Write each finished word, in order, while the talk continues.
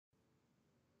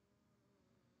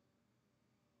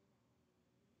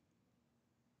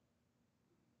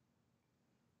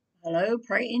Hello,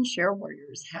 pray and share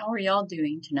warriors. How are y'all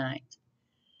doing tonight?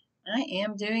 I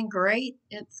am doing great.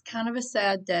 It's kind of a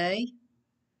sad day,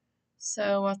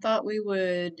 so I thought we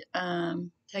would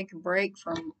take a break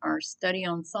from our study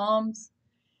on Psalms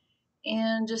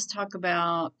and just talk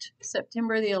about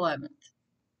September the 11th,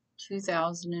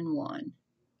 2001.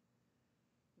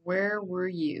 Where were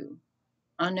you?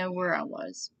 I know where I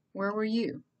was. Where were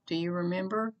you? Do you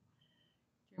remember?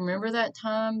 Do you remember that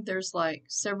time? There's like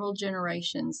several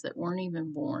generations that weren't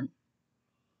even born.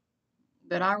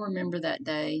 But I remember that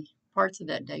day, parts of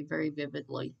that day, very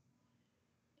vividly.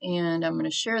 And I'm going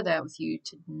to share that with you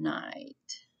tonight.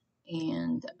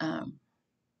 And I'm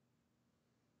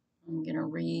going to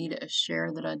read a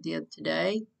share that I did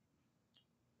today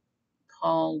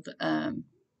called I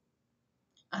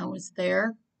Was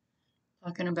There,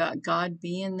 talking about God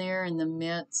being there in the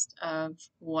midst of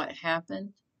what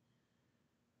happened.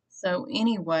 So,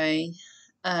 anyway,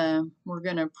 we're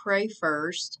going to pray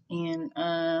first, and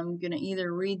I'm going to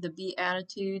either read the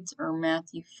Beatitudes or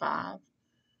Matthew 5.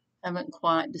 Haven't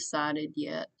quite decided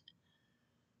yet.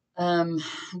 I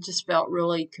just felt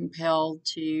really compelled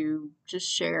to just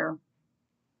share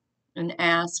and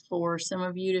ask for some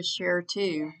of you to share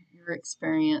too your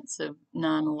experience of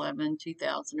 9/11,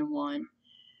 2001,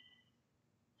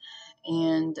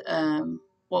 and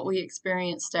what we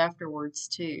experienced afterwards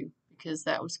too, because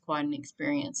that was quite an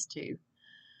experience too.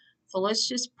 So let's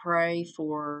just pray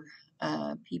for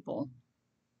people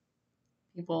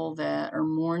that are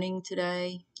mourning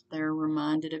today. They're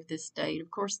reminded of this date. Of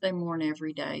course, they mourn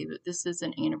every day, but this is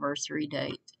an anniversary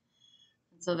date.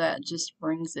 So that just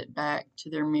brings it back to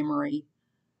their memory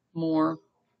more.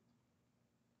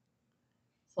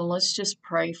 So let's just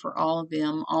pray for all of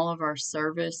them, all of our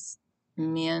service,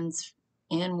 men's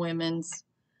and women's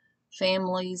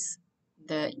families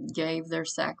that gave their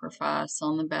sacrifice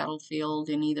on the battlefield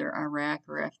in either Iraq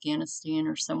or Afghanistan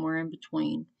or somewhere in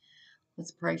between.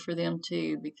 Let's pray for them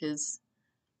too, because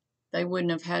they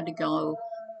wouldn't have had to go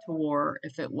to war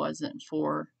if it wasn't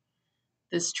for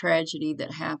this tragedy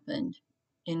that happened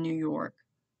in New York.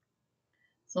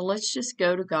 So let's just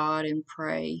go to God and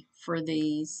pray for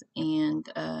these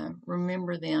and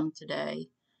remember them today.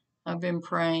 I've been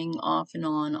praying off and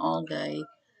on all day.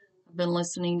 I've been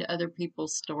listening to other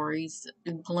people's stories.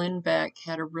 Glenn Beck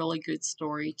had a really good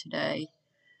story today,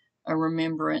 a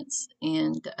remembrance,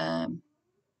 and I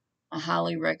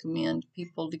highly recommend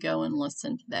people to go and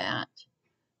listen to that.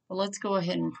 But let's go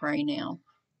ahead and pray now.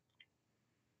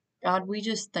 God, we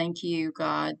just thank you,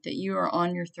 God, that you are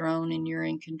on your throne and you're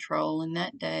in control. In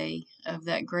that day of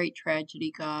that great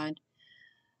tragedy, God,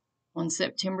 on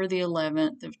September the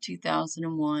 11th of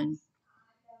 2001,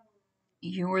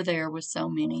 you were there with so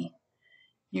many.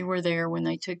 You were there when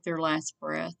they took their last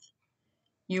breath.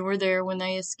 You were there when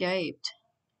they escaped.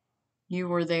 You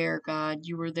were there, God.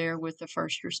 You were there with the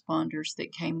first responders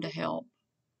that came to help.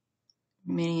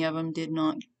 Many of them did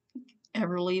not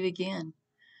ever leave again.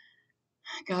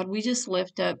 God, we just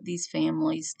lift up these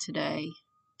families today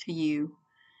to you.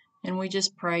 And we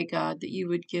just pray, God, that you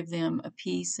would give them a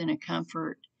peace and a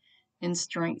comfort and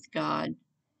strength, God,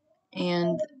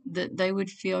 and that they would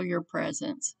feel your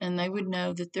presence and they would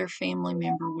know that their family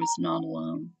member was not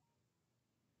alone,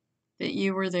 that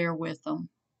you were there with them.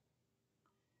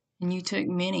 And you took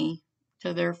many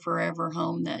to their forever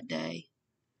home that day.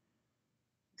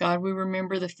 God, we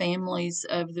remember the families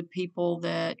of the people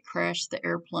that crashed the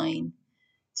airplane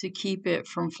to keep it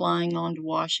from flying on to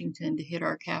Washington to hit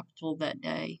our capital that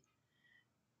day.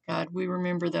 God, we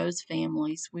remember those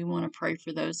families. We want to pray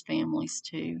for those families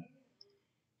too.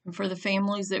 And for the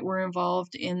families that were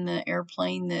involved in the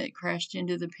airplane that crashed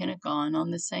into the Pentagon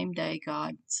on the same day,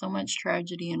 God, so much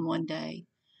tragedy in one day.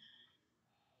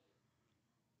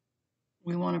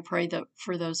 We want to pray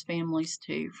for those families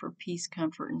too, for peace,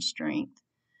 comfort, and strength.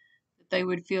 That they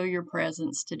would feel your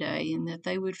presence today and that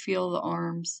they would feel the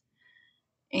arms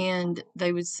and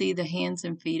they would see the hands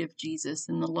and feet of Jesus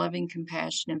and the loving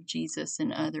compassion of Jesus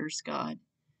in others, God,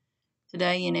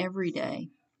 today and every day.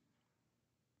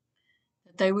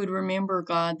 That they would remember,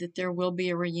 God, that there will be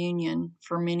a reunion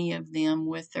for many of them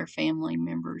with their family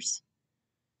members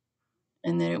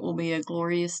and that it will be a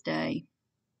glorious day.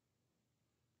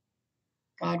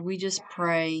 God, we just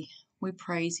pray, we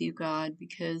praise you, God,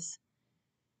 because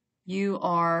you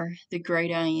are the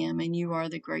great I am and you are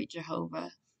the great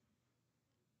Jehovah.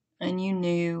 And you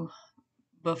knew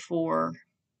before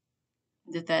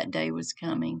that day was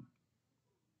coming.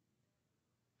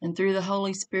 And through the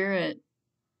Holy Spirit,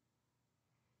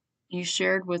 you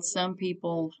shared with some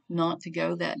people not to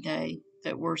go that day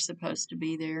that were supposed to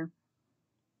be there.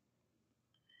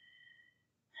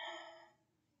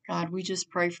 God, we just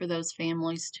pray for those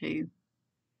families too.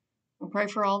 We pray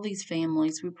for all these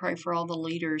families. We pray for all the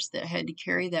leaders that had to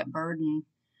carry that burden.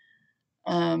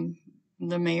 The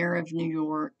mayor of New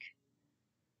York,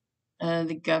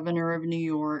 the governor of New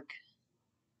York,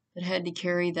 that had to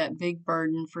carry that big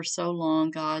burden for so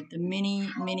long, God, the many,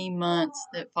 many months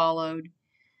that followed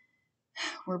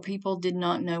where people did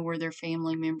not know where their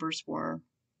family members were.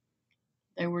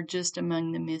 They were just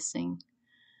among the missing.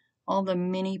 All the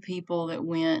many people that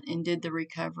went and did the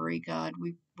recovery, God,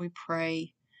 we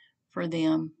pray for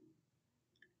them.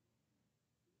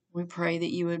 We pray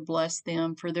that you would bless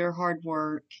them for their hard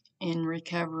work in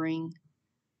recovering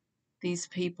these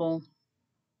people.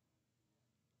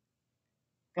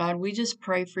 God, we just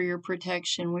pray for your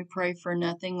protection. We pray for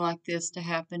nothing like this to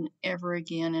happen ever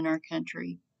again in our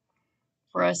country.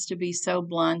 For us to be so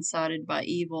blindsided by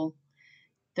evil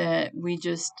that we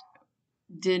just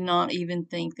did not even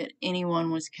think that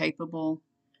anyone was capable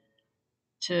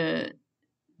to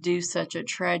do such a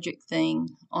tragic thing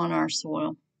on our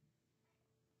soil.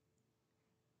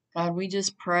 God, we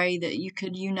just pray that you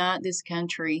could unite this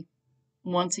country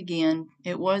once again.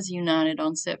 It was united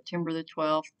on September the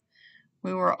 12th.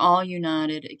 We were all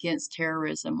united against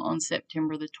terrorism on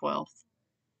September the 12th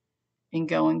and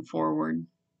going forward.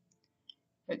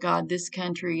 But God, this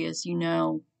country, as you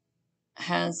know,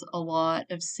 has a lot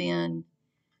of sin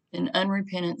and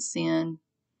unrepentant sin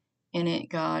in it,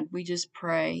 God. We just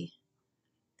pray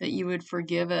that you would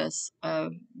forgive us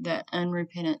of that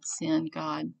unrepentant sin,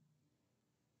 God.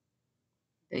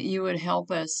 That you would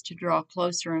help us to draw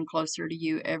closer and closer to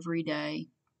you every day.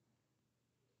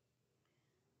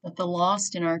 That the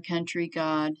lost in our country,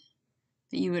 God,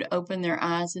 that you would open their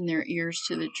eyes and their ears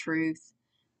to the truth,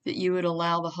 that you would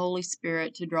allow the Holy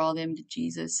Spirit to draw them to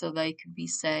Jesus so they could be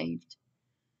saved.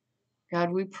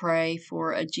 God, we pray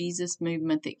for a Jesus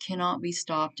movement that cannot be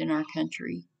stopped in our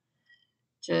country.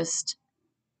 Just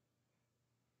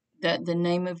that the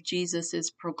name of Jesus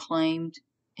is proclaimed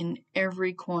in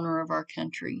every corner of our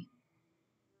country.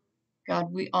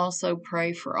 God, we also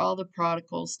pray for all the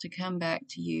prodigals to come back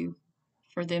to you,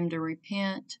 for them to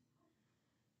repent,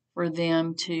 for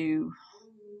them to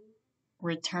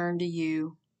return to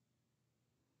you,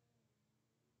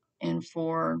 and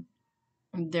for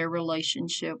their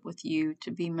relationship with you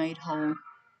to be made whole.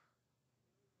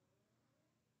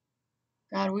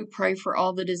 God, we pray for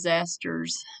all the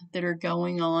disasters that are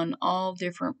going on all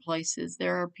different places.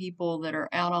 There are people that are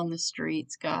out on the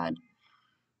streets, God.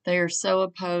 They are so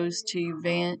opposed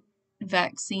to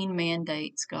vaccine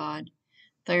mandates, God.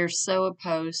 They are so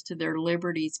opposed to their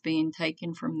liberties being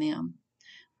taken from them.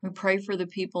 We pray for the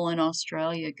people in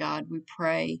Australia, God. We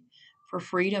pray for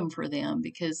freedom for them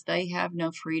because they have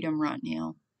no freedom right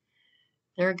now.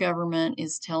 Their government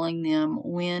is telling them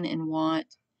when and what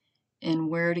and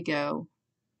where to go.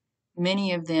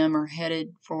 Many of them are headed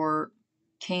for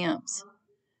camps,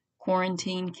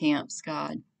 quarantine camps,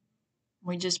 God.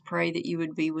 We just pray that you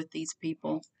would be with these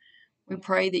people. We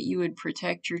pray that you would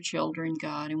protect your children,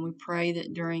 God, and we pray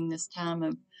that during this time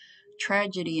of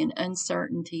tragedy and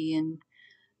uncertainty and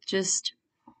just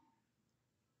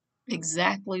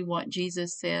exactly what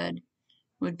Jesus said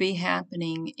would be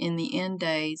happening in the end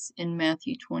days in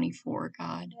Matthew 24,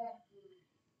 God.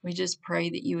 We just pray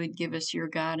that you would give us your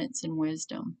guidance and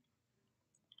wisdom.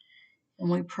 And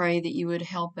we pray that you would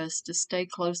help us to stay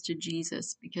close to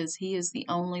Jesus because he is the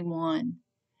only one.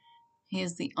 He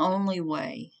is the only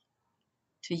way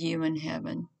to you in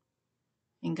heaven.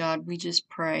 And God, we just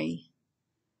pray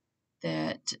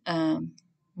that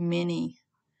many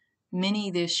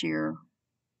this year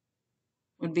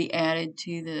would be added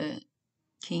to the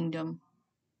kingdom.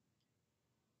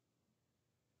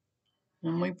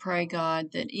 And we pray,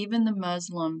 God, that even the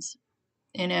Muslims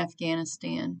in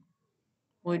Afghanistan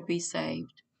would be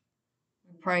saved.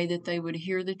 We pray that they would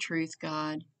hear the truth,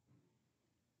 God,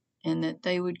 and that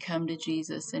they would come to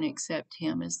Jesus and accept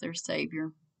him as their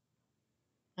Savior.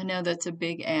 I know that's a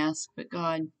big ask, but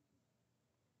God,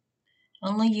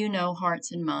 only you know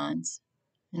hearts and minds,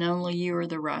 and only you are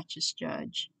the righteous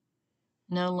judge.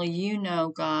 And only you know,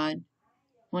 God,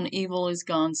 when evil is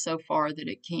gone so far that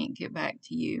it can't get back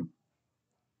to you.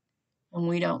 And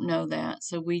we don't know that.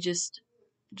 So we just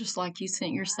like you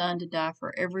sent your son to die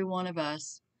for every one of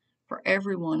us, for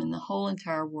everyone in the whole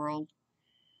entire world,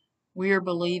 we are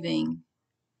believing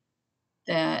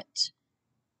that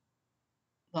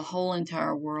the whole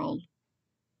entire world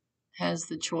has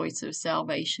the choice of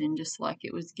salvation just like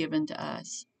it was given to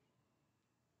us.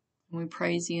 And we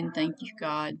praise you and thank you,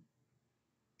 God.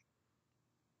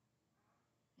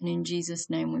 And in Jesus'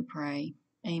 name we pray.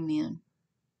 Amen.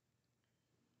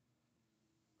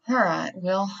 All right,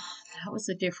 well, that was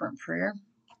a different prayer.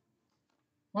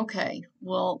 Okay,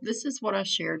 well, this is what I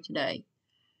shared today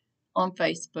on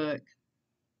Facebook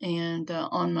and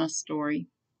on my story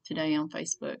today on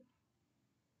Facebook.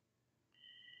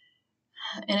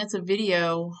 And it's a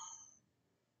video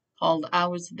called I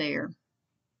Was There.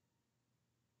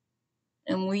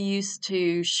 And we used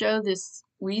to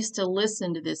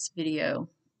listen to this video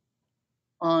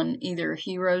on either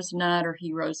Heroes Night or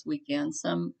Heroes Weekend.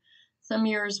 Some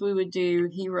years we would do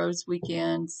Heroes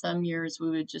Weekend, some years we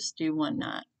would just do one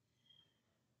night.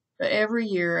 But every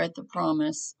year at the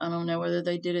Promise, I don't know whether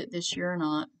they did it this year or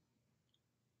not,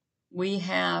 we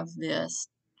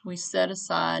set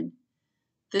aside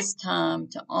this time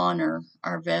to honor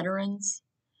our veterans,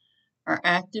 our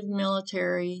active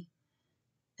military,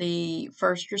 the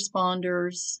first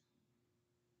responders,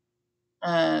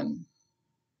 air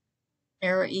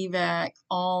evac,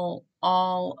 all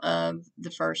of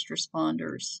the first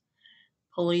responders,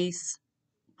 police,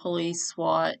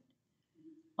 SWAT,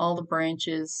 all the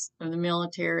branches of the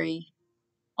military,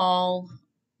 all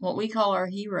what we call our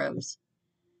heroes.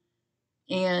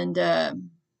 And I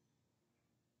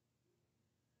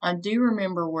do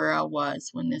remember where I was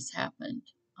when this happened.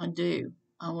 I do.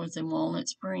 I was in Walnut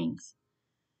Springs.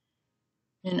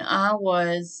 And I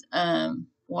was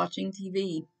watching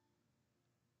TV.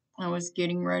 I was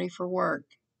getting ready for work.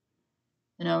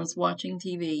 And I was watching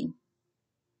TV.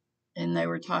 And they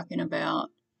were talking about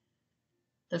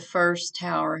the first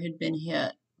tower had been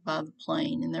hit by the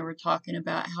plane. And they were talking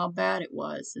about how bad it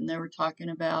was. And they were talking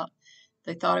about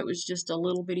they thought it was just a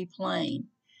little bitty plane.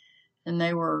 And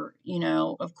they were,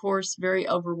 of course, very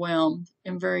overwhelmed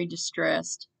and very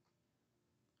distressed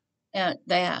at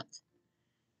that.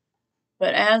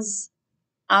 But as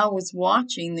I was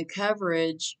watching the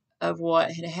coverage of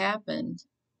what had happened,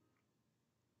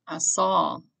 I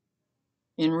saw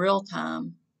in real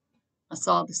time, I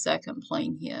saw the second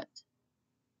plane hit.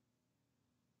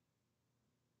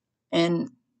 And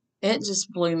it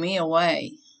just blew me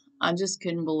away. I just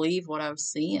couldn't believe what I was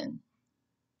seeing.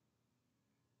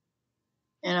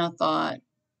 And I thought,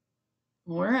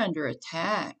 we're under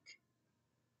attack.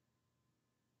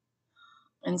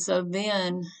 And so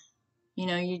then,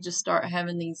 you just start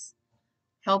having these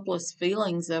helpless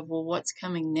feelings of, well, what's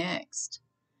coming next?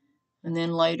 And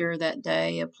then later that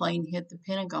day, a plane hit the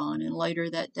Pentagon. And later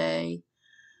that day,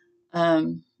 a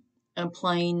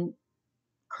plane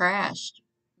crashed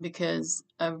because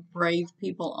of brave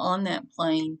people on that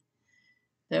plane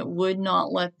that would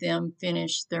not let them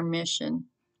finish their mission.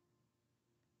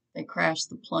 They crashed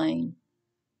the plane.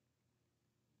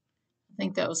 I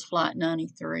think that was Flight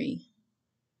 93.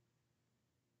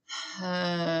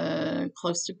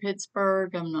 Close to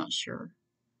Pittsburgh, I'm not sure.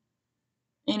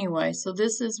 Anyway, so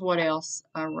this is what else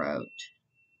I wrote.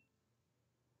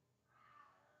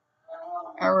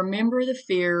 I remember the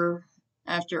fear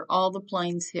after all the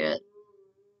planes hit,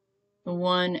 the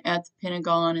one at the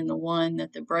Pentagon and the one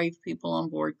that the brave people on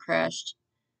board crashed,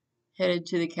 headed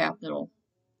to the Capitol.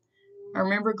 I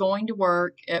remember going to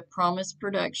work at Promise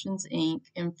Productions, Inc.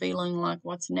 and feeling like,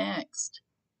 what's next?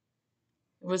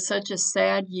 It was such a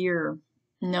sad year,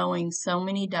 knowing so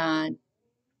many died.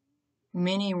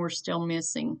 Many were still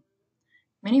missing.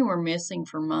 Many were missing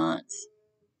for months.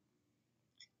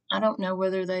 I don't know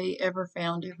whether they ever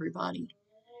found everybody.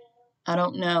 I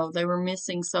don't know. They were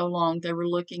missing so long. They were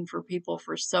looking for people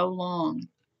for so long.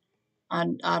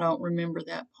 I don't remember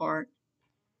that part.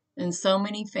 And so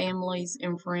many families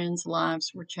and friends'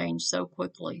 lives were changed so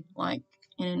quickly, like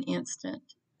in an instant.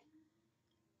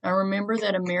 I remember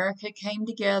that America came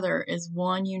together as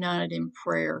one united in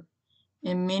prayer,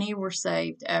 and many were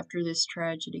saved after this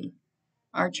tragedy.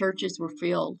 Our churches were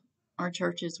filled. Our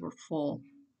churches were full.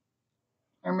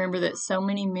 I remember that so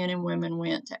many men and women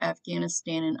went to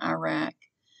Afghanistan and Iraq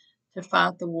to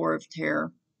fight the war of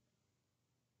terror.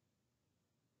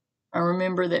 I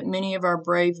remember that many of our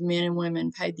brave men and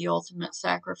women paid the ultimate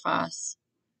sacrifice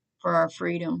for our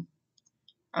freedom.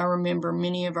 I remember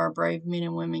many of our brave men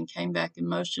and women came back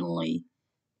emotionally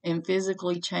and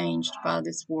physically changed by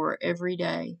this war every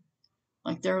day.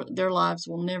 Like their lives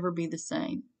will never be the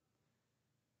same.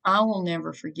 I will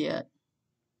never forget.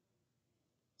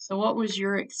 So what was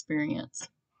your experience?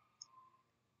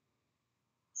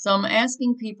 So I'm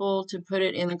asking people to put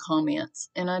it in the comments.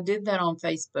 And I did that on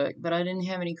Facebook, but I didn't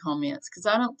have any comments because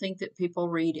I don't think that people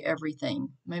read everything.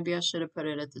 Maybe I should have put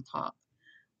it at the top.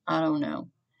 I don't know.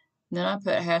 Then I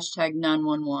put hashtag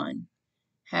 911,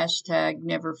 hashtag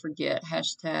never forget,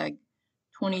 hashtag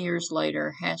 20 years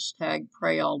later, hashtag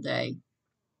pray all day.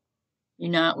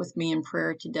 Unite with me in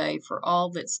prayer today for all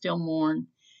that still mourn,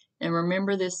 and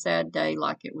remember this sad day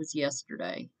like it was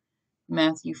yesterday.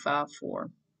 Matthew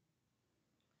 5:4.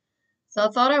 So I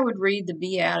thought I would read the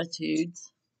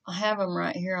Beatitudes. I have them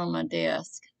right here on my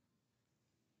desk.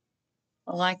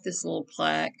 I like this little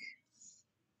plaque.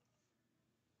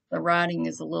 The writing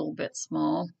is a little bit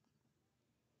small.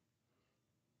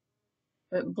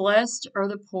 But blessed are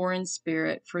the poor in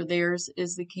spirit, for theirs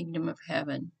is the kingdom of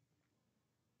heaven.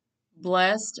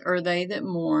 Blessed are they that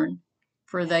mourn,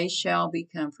 for they shall be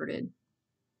comforted.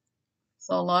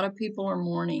 So a lot of people are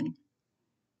mourning.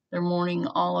 They're mourning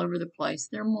all over the place.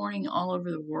 They're mourning all over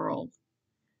the world.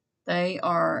 They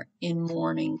are in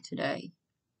mourning today.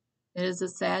 It is a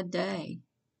sad day.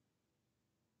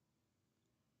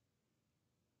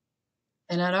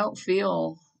 And I don't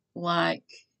feel like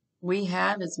we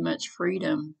have as much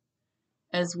freedom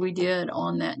as we did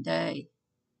on that day.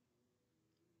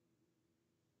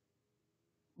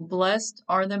 Blessed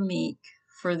are the meek,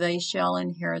 for they shall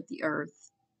inherit the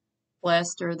earth.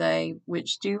 Blessed are they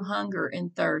which do hunger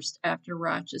and thirst after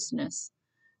righteousness,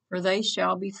 for they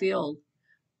shall be filled.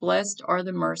 Blessed are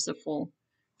the merciful,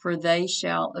 for they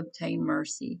shall obtain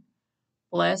mercy.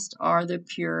 Blessed are the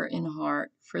pure in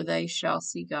heart, for they shall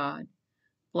see God.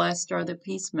 Blessed are the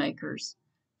peacemakers,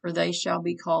 for they shall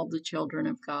be called the children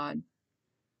of God.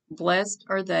 Blessed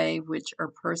are they which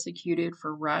are persecuted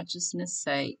for righteousness'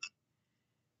 sake,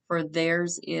 for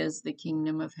theirs is the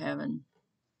kingdom of heaven.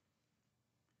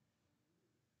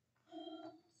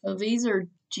 So these are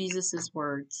Jesus'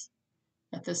 words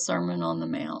at the Sermon on the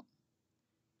Mount.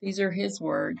 These are his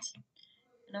words.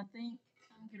 And I think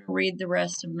I'm going to read the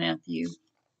rest of Matthew.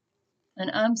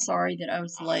 And I'm sorry that I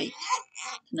was late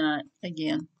tonight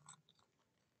again.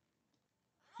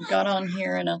 I got on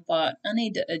here and I thought I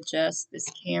need to adjust this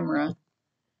camera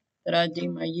that I do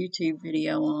my YouTube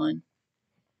video on.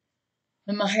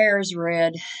 And my hair is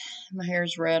red. My hair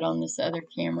is red on this other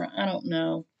camera. I don't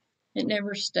know. It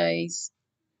never stays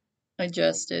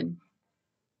adjusted.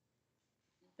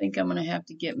 I think I'm going to have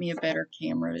to get me a better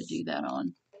camera to do that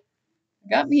on. I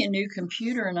got me a new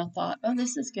computer and I thought, oh,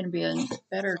 this is going to be a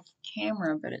better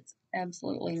camera, but it's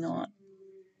absolutely not.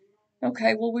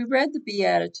 Okay, well, we read the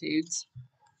Beatitudes.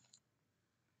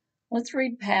 Let's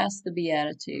read past the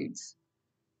Beatitudes.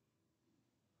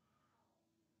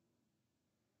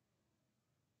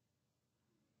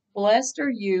 Blessed are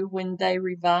you when they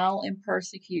revile and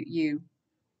persecute you,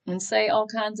 and say all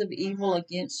kinds of evil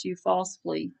against you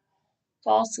falsely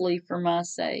for my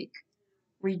sake.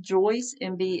 Rejoice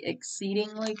and be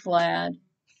exceedingly glad,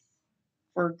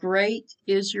 for great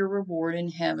is your reward in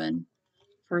heaven.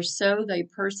 For so they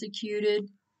persecuted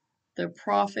the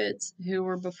prophets who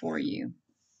were before you.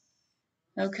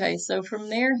 Okay, so from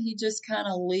there he just kind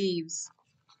of leaves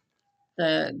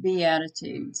the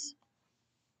Beatitudes.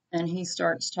 And he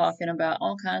starts talking about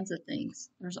all kinds of things.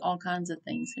 There's all kinds of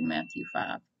things in Matthew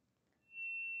 5.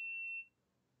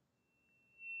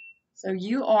 So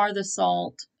you are the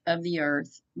salt of the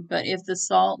earth, but if the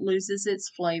salt loses its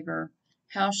flavor,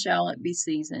 how shall it be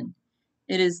seasoned?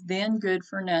 It is then good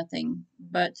for nothing,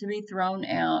 but to be thrown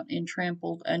out and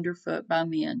trampled underfoot by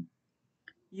men.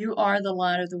 You are the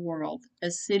light of the world.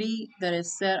 A city that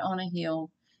is set on a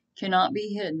hill cannot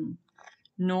be hidden,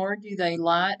 nor do they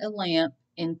light a lamp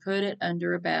and put it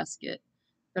under a basket,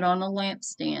 but on a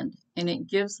lampstand, and it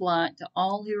gives light to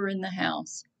all who are in the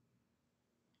house.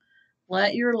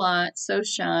 Let your light so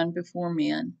shine before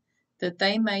men, that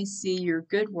they may see your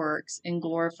good works and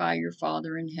glorify your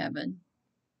Father in heaven.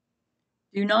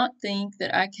 Do not think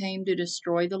that I came to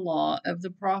destroy the law of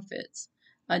the prophets.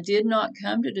 I did not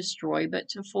come to destroy, but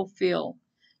to fulfill.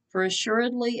 For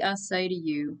assuredly I say to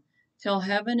you, till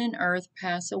heaven and earth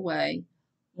pass away,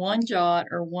 one jot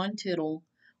or one tittle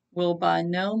will by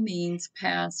no means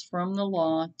pass from the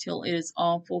law till it is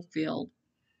all fulfilled.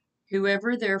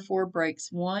 Whoever therefore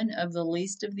breaks one of the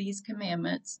least of these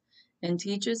commandments and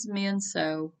teaches men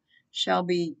so shall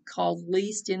be called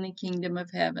least in the kingdom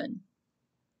of heaven.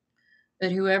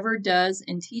 But whoever does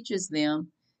and teaches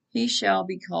them, he shall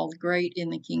be called great in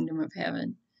the kingdom of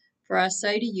heaven. For I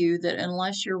say to you that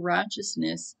unless your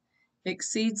righteousness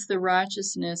exceeds the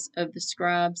righteousness of the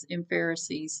scribes and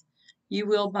Pharisees, you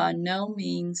will by no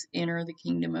means enter the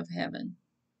kingdom of heaven.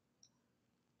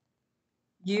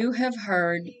 You have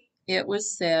heard it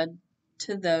was said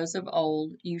to those of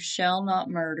old, you shall not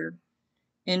murder,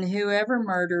 and whoever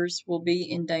murders will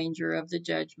be in danger of the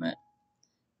judgment.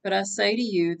 But I say to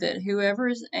you that whoever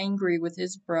is angry with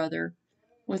his brother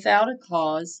without a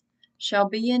cause shall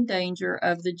be in danger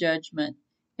of the judgment,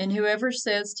 and whoever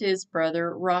says to his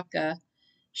brother, Raca,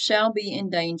 shall be in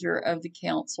danger of the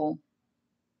council.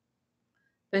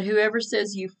 But whoever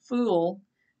says, you fool,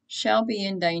 shall be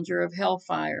in danger of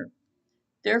hellfire.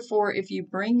 Therefore, if you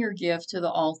bring your gift to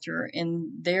the altar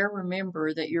and there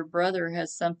remember that your brother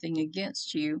has something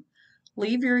against you,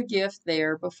 leave your gift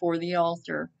there before the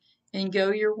altar and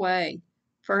go your way.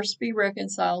 First be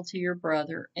reconciled to your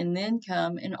brother, and then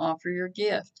come and offer your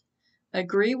gift.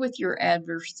 Agree with your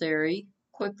adversary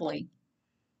quickly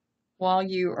while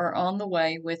you are on the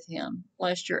way with him,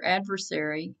 lest your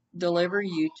adversary deliver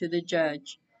you to the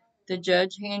judge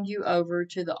hand you over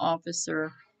to the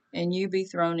officer, and you be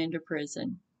thrown into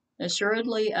prison.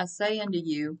 Assuredly, I say unto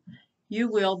you, you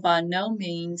will by no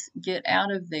means get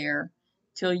out of there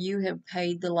till you have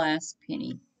paid the last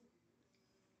penny.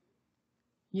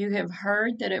 You have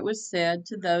heard that it was said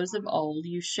to those of old,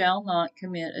 you shall not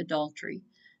commit adultery.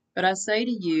 But I say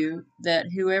to you that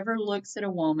whoever looks at a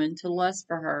woman to lust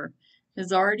for her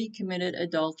has already committed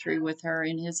adultery with her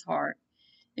in his heart.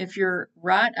 If your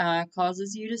right eye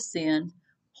causes you to sin,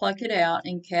 pluck it out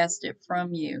and cast it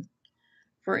from you.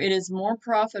 For it is more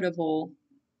profitable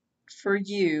for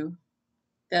you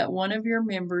that one of your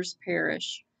members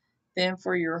perish than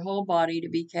for your whole body to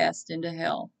be cast into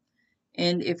hell.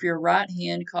 And if your right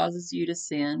hand causes you to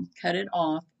sin, cut it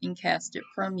off and cast it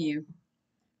from you.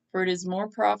 For it is more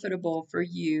profitable for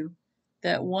you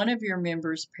that one of your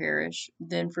members perish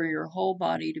than for your whole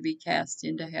body to be cast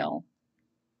into hell.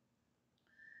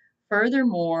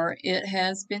 Furthermore, it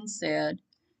has been said,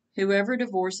 whoever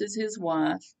divorces his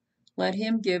wife, let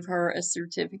him give her a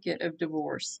certificate of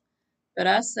divorce. But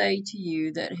I say to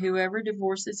you that whoever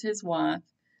divorces his wife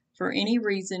for any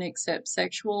reason except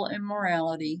sexual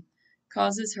immorality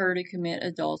causes her to commit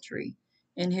adultery,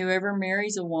 and whoever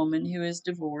marries a woman who is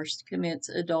divorced commits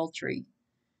adultery.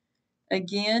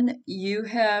 Again, you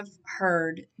have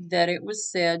heard that it was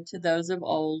said to those of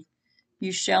old,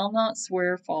 you shall not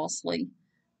swear falsely,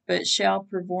 but shall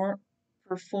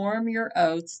perform your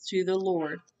oaths to the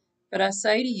Lord. But I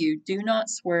say to you, do not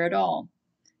swear at all,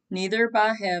 neither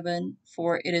by heaven,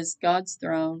 for it is God's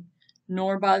throne,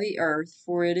 nor by the earth,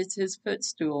 for it is his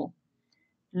footstool,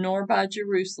 nor by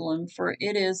Jerusalem, for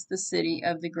it is the city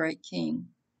of the great King.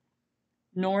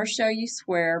 Nor shall you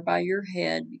swear by your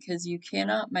head, because you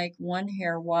cannot make one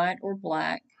hair white or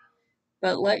black,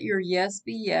 but let your yes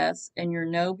be yes, and your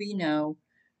no be no,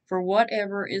 for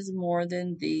whatever is more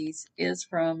than these is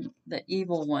from the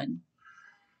evil one.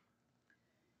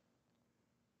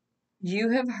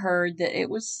 You have heard that it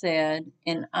was said,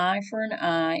 an eye for an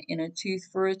eye and a tooth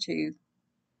for a tooth.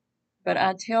 But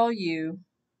I tell you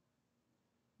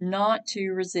not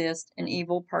to resist an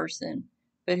evil person,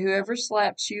 but whoever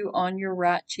slaps you on your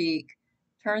right cheek,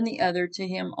 turn the other to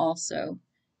him also.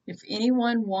 If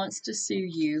anyone wants to sue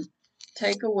you,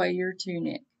 take away your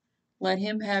tunic. Let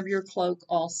him have your cloak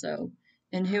also.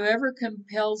 And whoever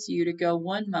compels you to go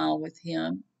 1 mile with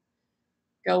him,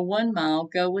 go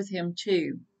with him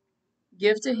 2.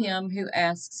 Give to him who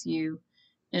asks you,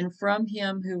 and from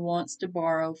him who wants to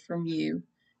borrow from you,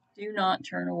 do not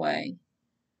turn away.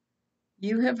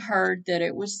 You have heard that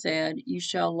it was said, you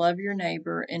shall love your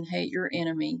neighbor and hate your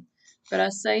enemy. But I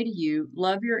say to you,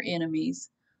 love your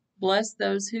enemies, bless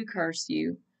those who curse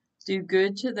you, do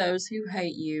good to those who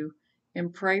hate you,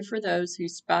 and pray for those who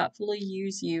spitefully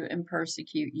use you and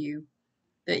persecute you,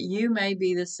 that you may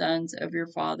be the sons of your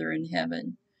Father in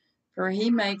heaven. For he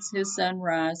makes his sun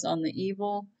rise on the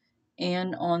evil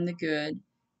and on the good,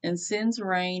 and sends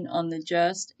rain on the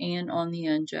just and on the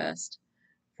unjust.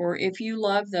 For if you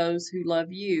love those who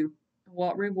love you,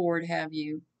 what reward have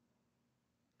you?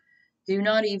 Do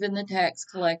not even the tax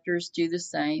collectors do the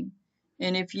same?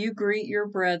 And if you greet your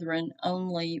brethren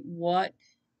only, what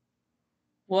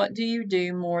do you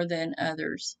do more than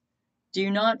others?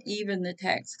 Do not even the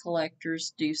tax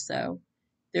collectors do so?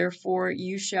 Therefore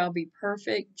you shall be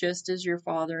perfect, just as your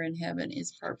Father in heaven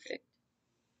is perfect.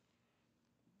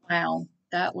 Wow,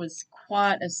 that was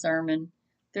quite a sermon.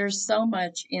 There's so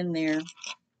much in there.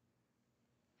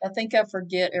 I think I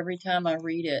forget every time I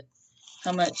read it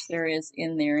how much there is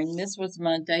in there. And this was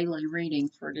my daily reading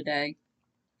for today,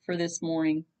 for this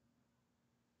morning.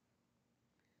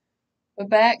 But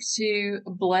back to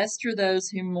blessed are those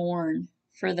who mourn,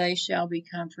 for they shall be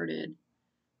comforted.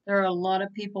 There are a lot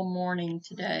of people mourning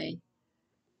today,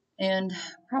 and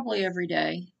probably every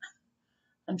day.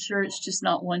 I'm sure it's just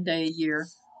not one day a year.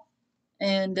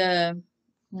 And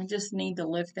we just need to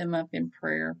lift them up in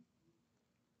prayer.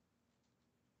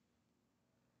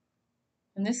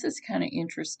 And this is kind of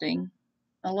interesting.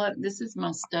 This is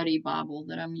my study Bible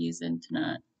that I'm using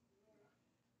tonight.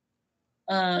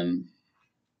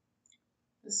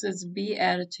 This is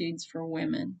Beatitudes for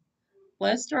women.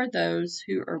 Blessed are those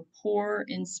who are poor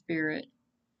in spirit.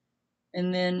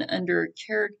 And then under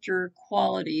character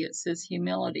quality, it says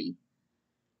humility.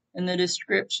 And the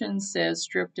description says,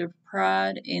 stripped of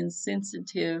pride and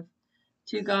sensitive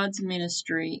to God's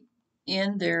ministry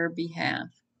in their behalf.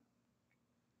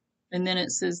 And then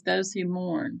it says, those who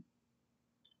mourn,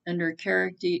 under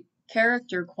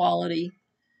character quality,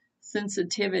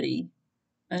 sensitivity,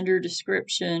 under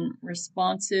description,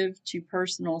 responsive to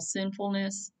personal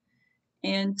sinfulness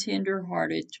and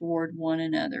tender-hearted toward one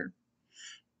another.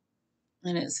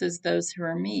 And it says those who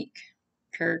are meek,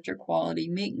 character quality,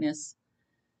 meekness,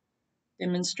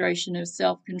 demonstration of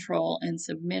self-control and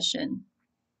submission.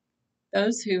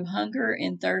 Those who hunger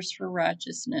and thirst for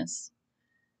righteousness,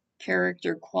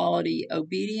 character quality,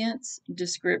 obedience,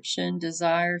 description,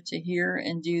 desire to hear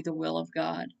and do the will of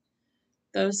God.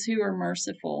 Those who are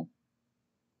merciful,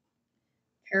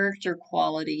 character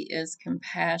quality is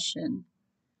compassion,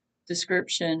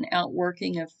 description,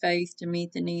 outworking of faith to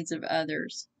meet the needs of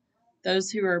others.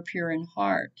 Those who are pure in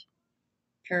heart,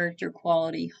 character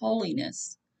quality,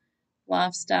 holiness,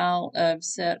 lifestyle of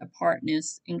set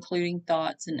apartness, including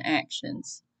thoughts and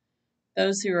actions.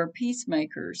 Those who are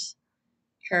peacemakers,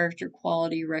 character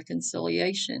quality,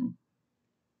 reconciliation,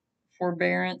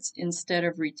 forbearance instead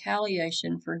of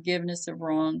retaliation, forgiveness of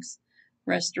wrongs,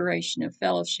 restoration of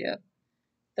fellowship.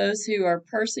 Those who are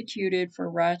persecuted for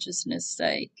righteousness'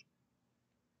 sake,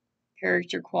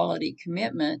 character quality,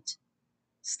 commitment,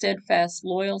 steadfast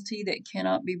loyalty that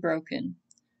cannot be broken.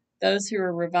 Those who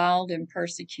are reviled and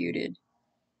persecuted,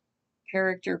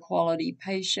 character quality,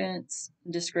 patience,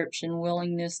 description,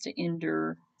 willingness to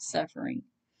endure suffering.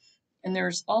 And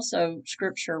there's also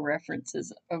scripture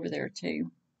references over there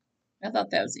too. I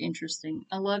thought that was interesting.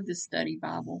 I love this study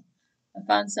Bible. I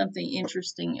find something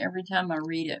interesting every time I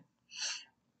read it.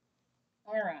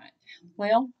 All right.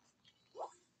 Well,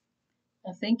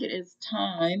 I think it is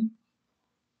time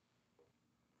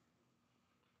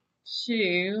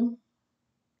to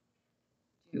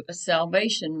do a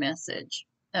salvation message.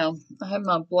 Now, I have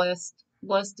my blessed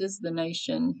is the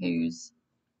nation whose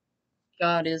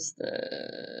God is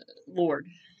the Lord.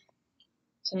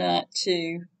 Tonight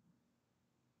to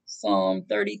Psalm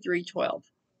 33:12.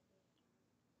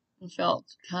 I felt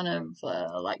kind of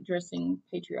like dressing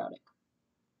patriotic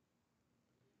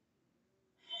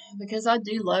because I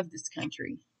do love this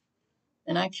country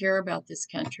and I care about this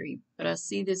country, but I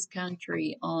see this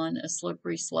country on a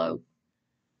slippery slope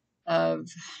of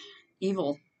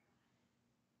evil,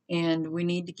 and we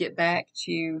need to get back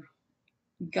to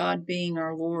God being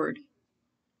our Lord,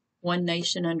 one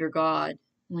nation under God.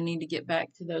 We need to get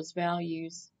back to those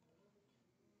values.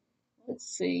 Let's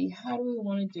see, how do we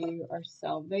want to do our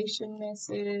salvation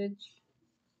message?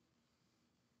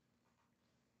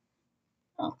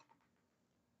 Oh,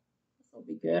 this will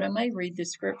be good. I may read the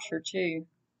scripture too.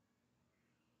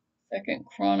 2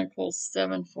 Chronicles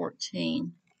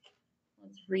 7:14.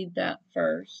 Let's read that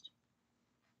first.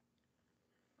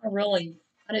 I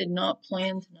did not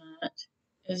plan tonight.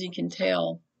 As you can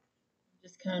tell,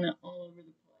 just kind of all over the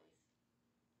place.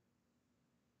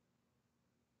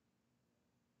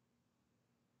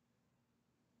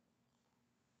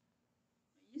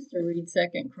 I used to read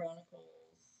 2 Chronicles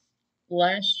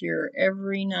last year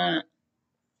every night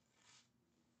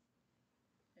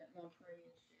at my prayer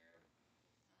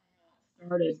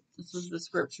started. This was the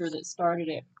scripture that started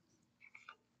it.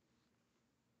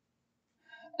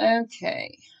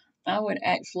 Okay. I would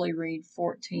actually read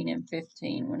 14 and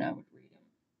 15 when I would read them.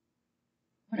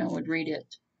 When I would read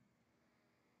it.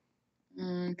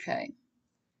 Okay.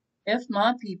 If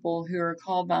my people who are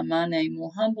called by my name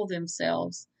will humble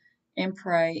themselves and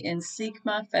pray and seek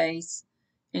my face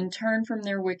and turn from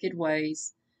their wicked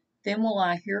ways, then will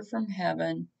I hear from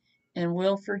heaven and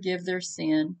will forgive their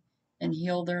sin and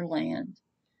heal their land.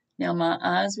 Now my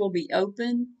eyes will be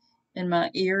open and my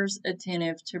ears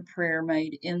attentive to prayer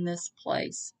made in this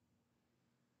place.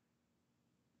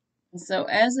 And so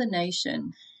as a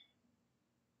nation,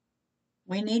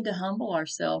 we need to humble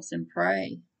ourselves and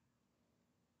pray.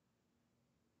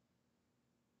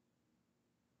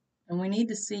 And we need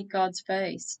to seek God's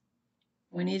face.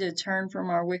 We need to turn from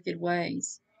our wicked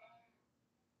ways.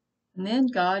 And then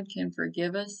God can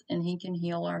forgive us and He can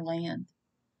heal our land.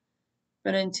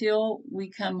 But until we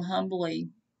come humbly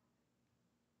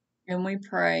and we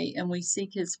pray and we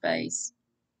seek His face,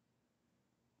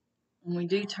 and we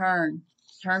do turn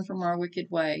from our wicked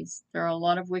ways. There are a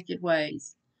lot of wicked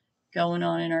ways going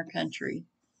on in our country.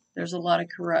 There's a lot of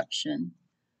corruption.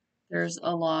 There's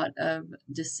a lot of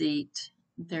deceit.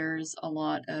 There's a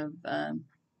lot of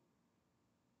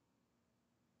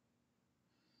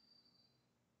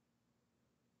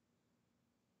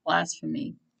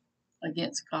blasphemy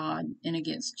against God and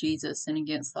against Jesus and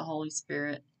against the Holy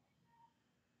Spirit.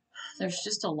 There's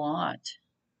just a lot.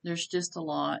 There's just a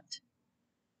lot.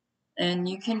 And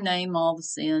you can name all the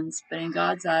sins, but in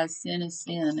God's eyes, sin is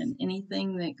sin. And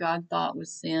anything that God thought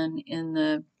was sin in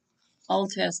the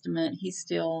Old Testament, it's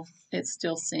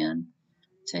still sin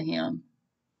to him.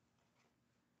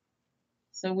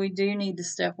 So we do need to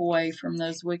step away from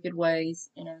those wicked ways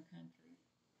in our country.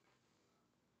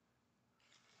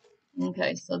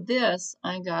 Okay, so this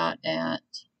I got at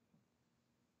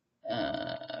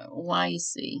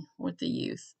YC with the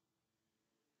youth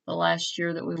the last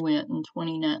year that we went in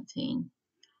 2019.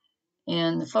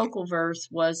 And the focal verse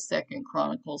was 2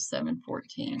 Chronicles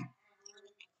 7:14.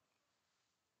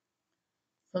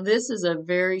 So this is a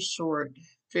very short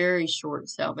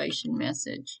salvation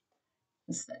message.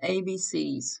 It's the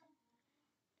ABCs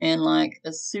and like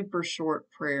a super short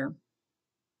prayer.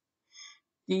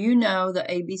 Do you know the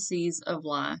ABCs of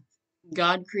life?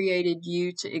 God created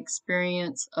you to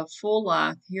experience a full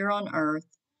life here on earth,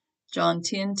 John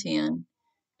 10:10,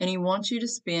 and he wants you to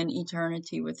spend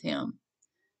eternity with him,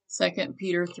 2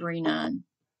 Peter 3:9.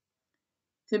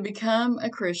 To become a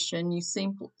Christian, you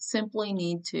simply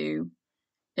need to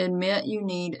admit you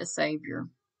need a Savior.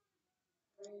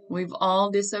 We've all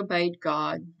disobeyed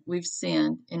God, we've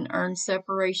sinned, and earned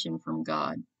separation from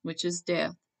God, which is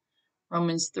death.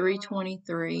 Romans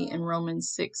 3:23 and Romans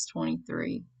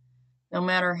 6:23. No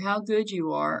matter how good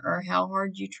you are or how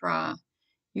hard you try,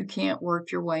 you can't work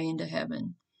your way into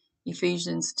heaven.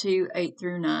 Ephesians 2:8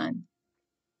 through 9.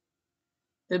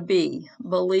 The B,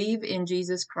 believe in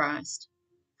Jesus Christ.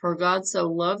 For God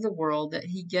so loved the world that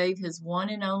he gave his one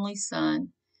and only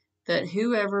Son, that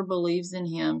whoever believes in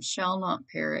him shall not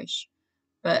perish,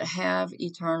 but have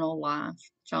eternal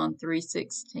life. John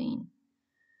 3:16.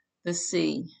 The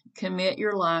C, commit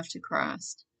your life to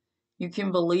Christ. You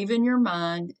can believe in your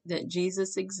mind that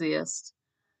Jesus exists,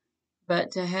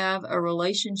 but to have a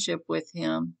relationship with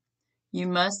him, you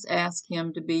must ask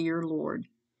him to be your Lord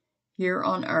here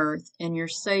on earth and your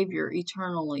Savior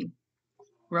eternally.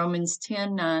 Romans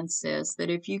 10:9 says that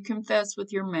if you confess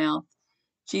with your mouth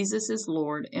Jesus is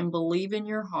Lord and believe in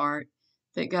your heart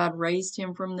that God raised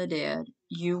him from the dead,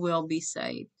 you will be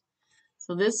saved.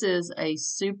 So this is a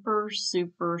super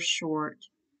short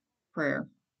prayer.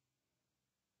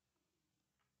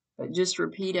 But just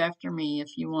repeat after me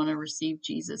if you want to receive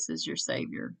Jesus as your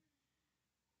Savior.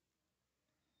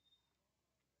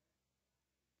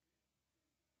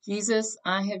 Jesus,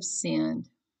 I have sinned.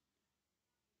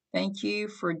 Thank you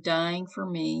for dying for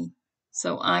me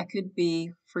so I could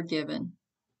be forgiven.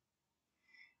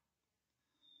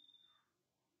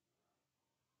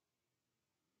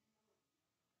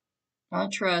 I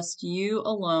trust you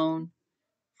alone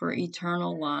for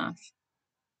eternal life.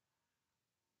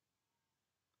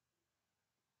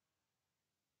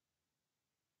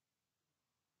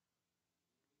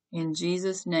 In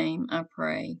Jesus' name I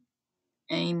pray.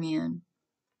 Amen.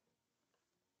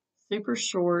 Super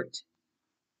short,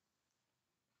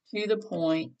 to the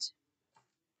point.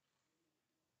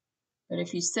 But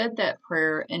if you said that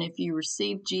prayer and if you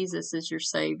received Jesus as your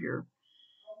Savior,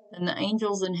 then the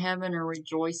angels in heaven are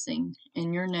rejoicing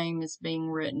and your name is being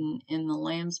written in the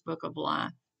Lamb's Book of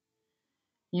Life.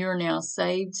 You are now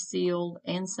saved, sealed,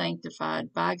 and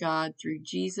sanctified by God through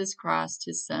Jesus Christ,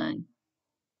 his Son.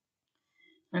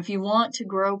 And if you want to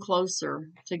grow closer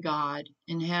to God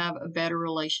and have a better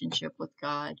relationship with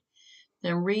God,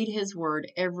 then read his word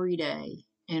every day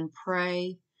and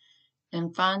pray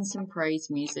and find some praise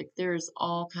music. There's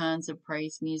all kinds of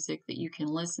praise music that you can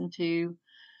listen to.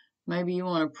 Maybe you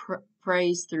want to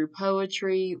praise through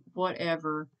poetry,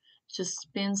 whatever. Just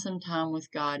spend some time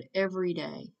with God every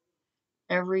day.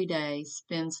 Every day,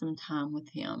 spend some time with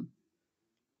him.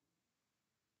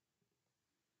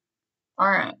 All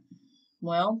right.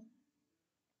 Well,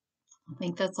 I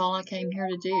think that's all I came here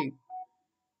to do.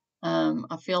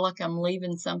 I feel like I'm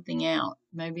leaving something out.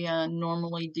 Maybe I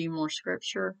normally do more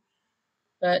scripture,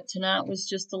 but tonight was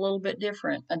just a little bit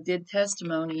different. I did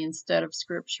testimony instead of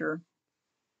scripture.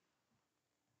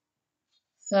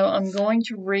 So I'm going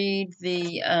to read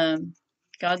the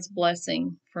God's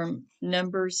blessing from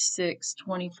Numbers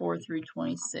 6:24 through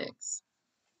 26.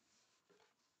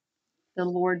 The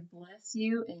Lord bless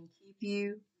you and keep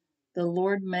you. The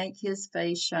Lord make his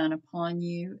face shine upon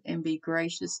you and be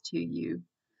gracious to you.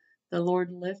 The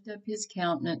Lord lift up his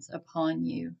countenance upon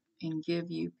you and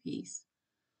give you peace.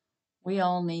 We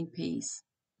all need peace,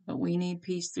 but we need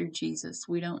peace through Jesus.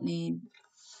 We don't need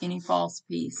any false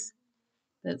peace.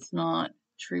 That's not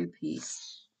true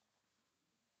peace.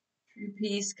 True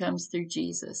peace comes through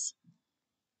Jesus.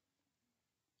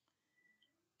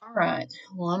 All right.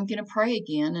 Well, I'm going to pray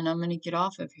again and I'm going to get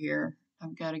off of here.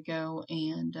 I've got to go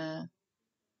and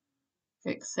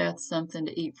fix Seth something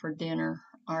to eat for dinner.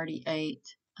 already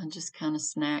ate. I just kind of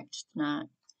snacked tonight,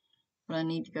 but I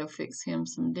need to go fix him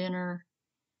some dinner.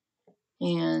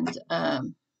 And I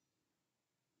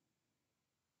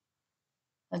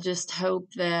just hope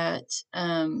that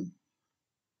some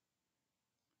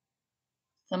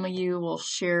of you will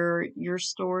share your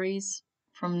stories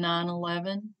from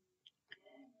 9/11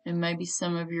 and maybe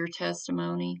some of your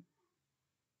testimony.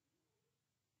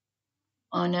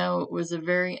 I know it was a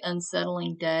very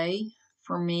unsettling day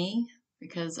for me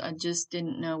because I just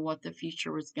didn't know what the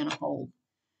future was going to hold.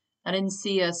 I didn't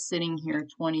see us sitting here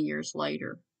 20 years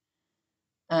later.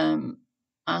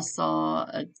 I saw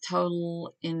a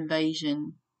total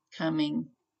invasion coming,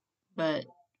 but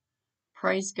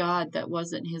praise God, that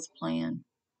wasn't his plan.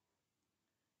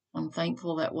 I'm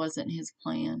thankful that wasn't his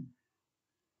plan.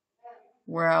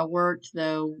 Where I worked,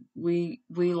 though, we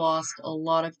lost a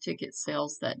lot of ticket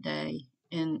sales that day,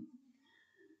 and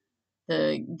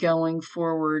the going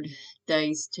forward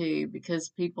days too, because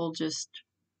people just,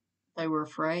 they were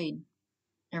afraid.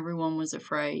 Everyone was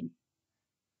afraid.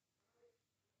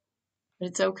 But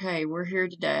it's okay. We're here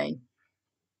today.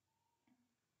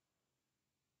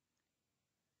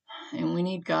 And we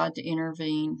need God to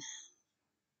intervene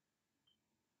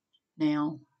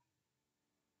now.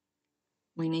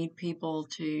 We need people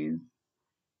to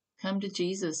come to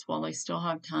Jesus while they still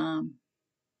have time.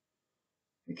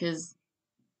 Because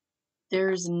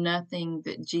there's nothing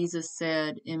that Jesus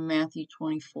said in Matthew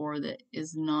 24 that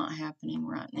is not happening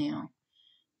right now.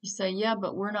 You say, yeah,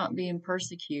 but we're not being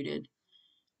persecuted.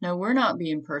 No, we're not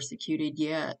being persecuted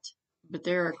yet. But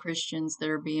there are Christians that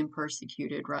are being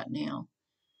persecuted right now.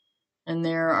 And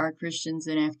there are Christians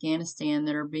in Afghanistan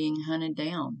that are being hunted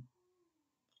down.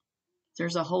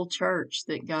 There's a whole church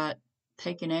that got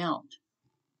taken out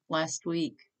last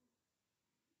week.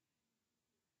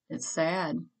 It's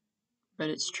sad, but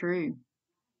it's true.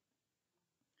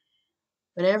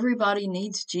 But everybody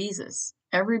needs Jesus.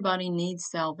 Everybody needs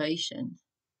salvation.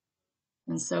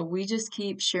 And so we just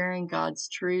keep sharing God's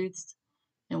truths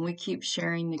and we keep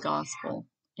sharing the gospel.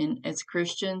 And as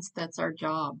Christians, that's our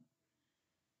job.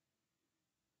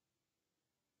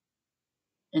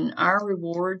 And our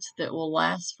rewards that will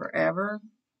last forever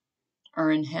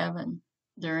are in heaven.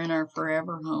 They're in our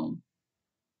forever home.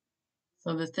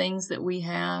 So the things that we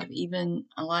have, even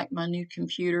I like my new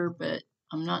computer, but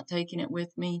I'm not taking it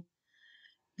with me.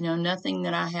 You know, nothing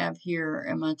that I have here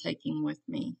am I taking with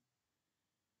me.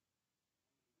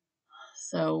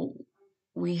 So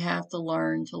we have to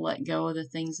learn to let go of the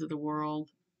things of the world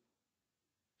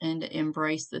and to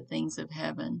embrace the things of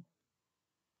heaven,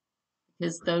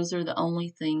 because those are the only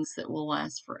things that will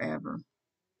last forever.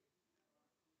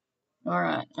 All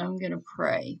right, I'm going to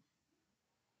pray.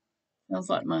 Sounds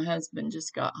like my husband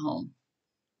just got home.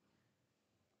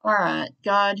 All right,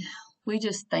 God, we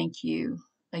just thank you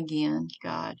again,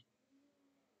 God.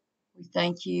 We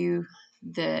thank you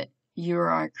that you're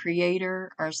our creator,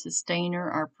 our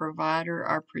sustainer, our provider,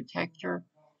 our protector.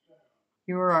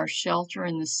 You are our shelter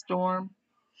in the storm.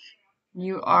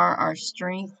 You are our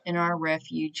strength and our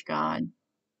refuge, God.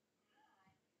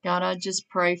 God, I just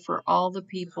pray for all the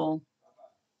people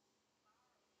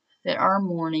that are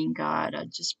mourning, God. I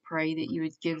just pray that you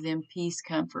would give them peace,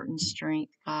 comfort, and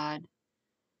strength, God.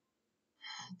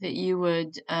 That you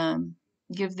would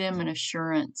give them an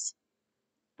assurance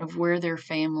of where their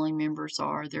family members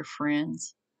are, their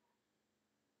friends.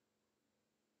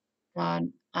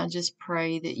 God, I just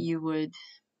pray that you would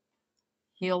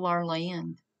heal our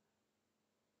land,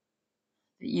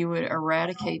 that you would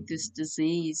eradicate this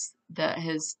disease that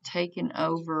has taken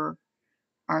over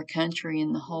our country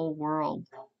and the whole world,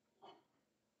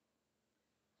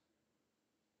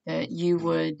 that you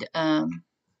would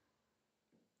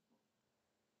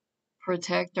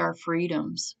protect our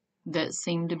freedoms that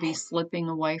seem to be slipping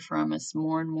away from us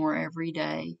more and more every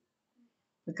day.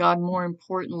 But God, more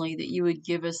importantly, that you would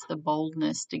give us the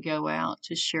boldness to go out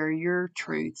to share your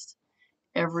truths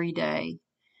every day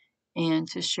and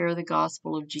to share the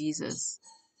gospel of Jesus,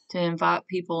 to invite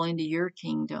people into your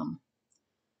kingdom,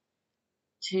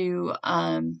 to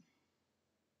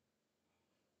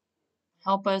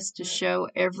help us to show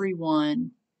everyone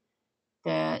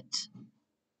that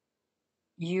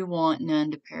you want none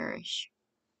to perish,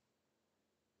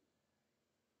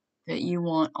 that you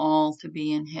want all to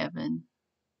be in heaven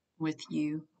with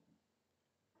you.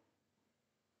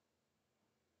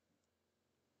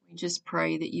 We just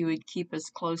pray that you would keep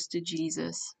us close to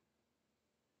Jesus,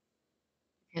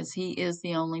 because he is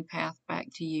the only path back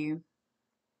to you.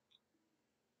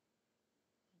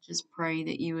 Just pray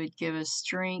that you would give us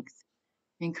strength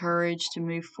and courage to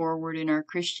move forward in our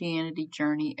Christianity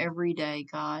journey every day,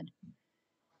 God.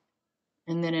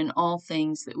 and that in all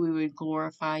things that we would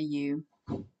glorify you.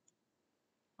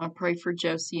 I pray for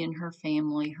Josie and her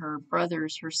family, her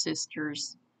brothers, her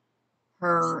sisters,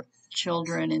 her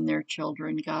children and their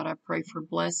children. God, I pray for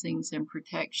blessings and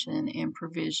protection and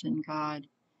provision, God.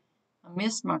 I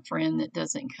miss my friend that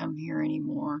doesn't come here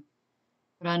anymore,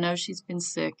 but I know she's been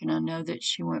sick, and I know that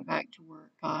she went back to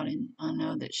work, God, and I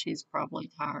know that she's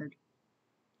probably tired.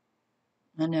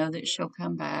 I know that she'll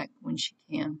come back when she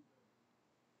can.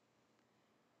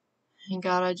 And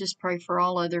God, I just pray for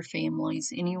all other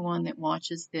families, anyone that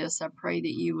watches this. I pray that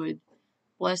you would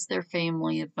bless their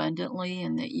family abundantly,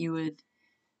 and that you would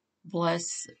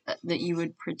that you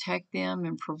would protect them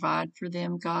and provide for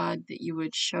them, God, that you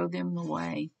would show them the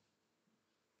way.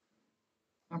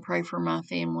 I pray for my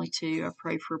family too. I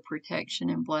pray for protection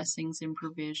and blessings and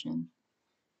provision.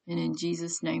 And in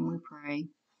Jesus' name we pray.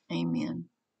 Amen.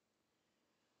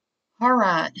 All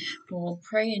right. Well,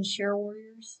 pray and share,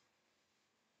 warriors.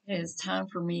 It is time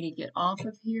for me to get off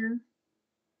of here.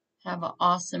 Have an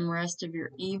awesome rest of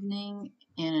your evening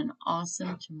and an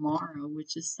awesome tomorrow,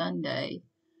 which is Sunday.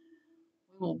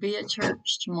 We will be at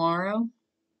church tomorrow.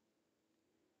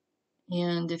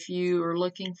 And if you are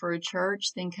looking for a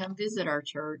church, then come visit our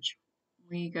church.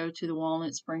 We go to the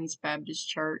Walnut Springs Baptist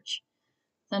Church.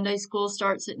 Sunday school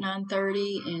starts at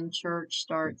 9:30 and church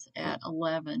starts at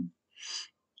 11.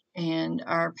 And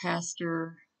our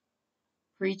pastor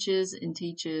preaches and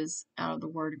teaches out of the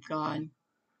Word of God.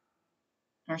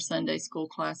 Our Sunday school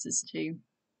classes too.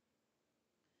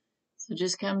 So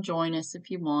just come join us if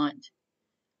you want.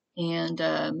 And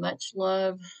much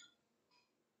love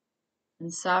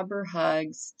and cyber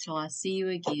hugs till I see you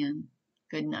again.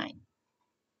 Good night.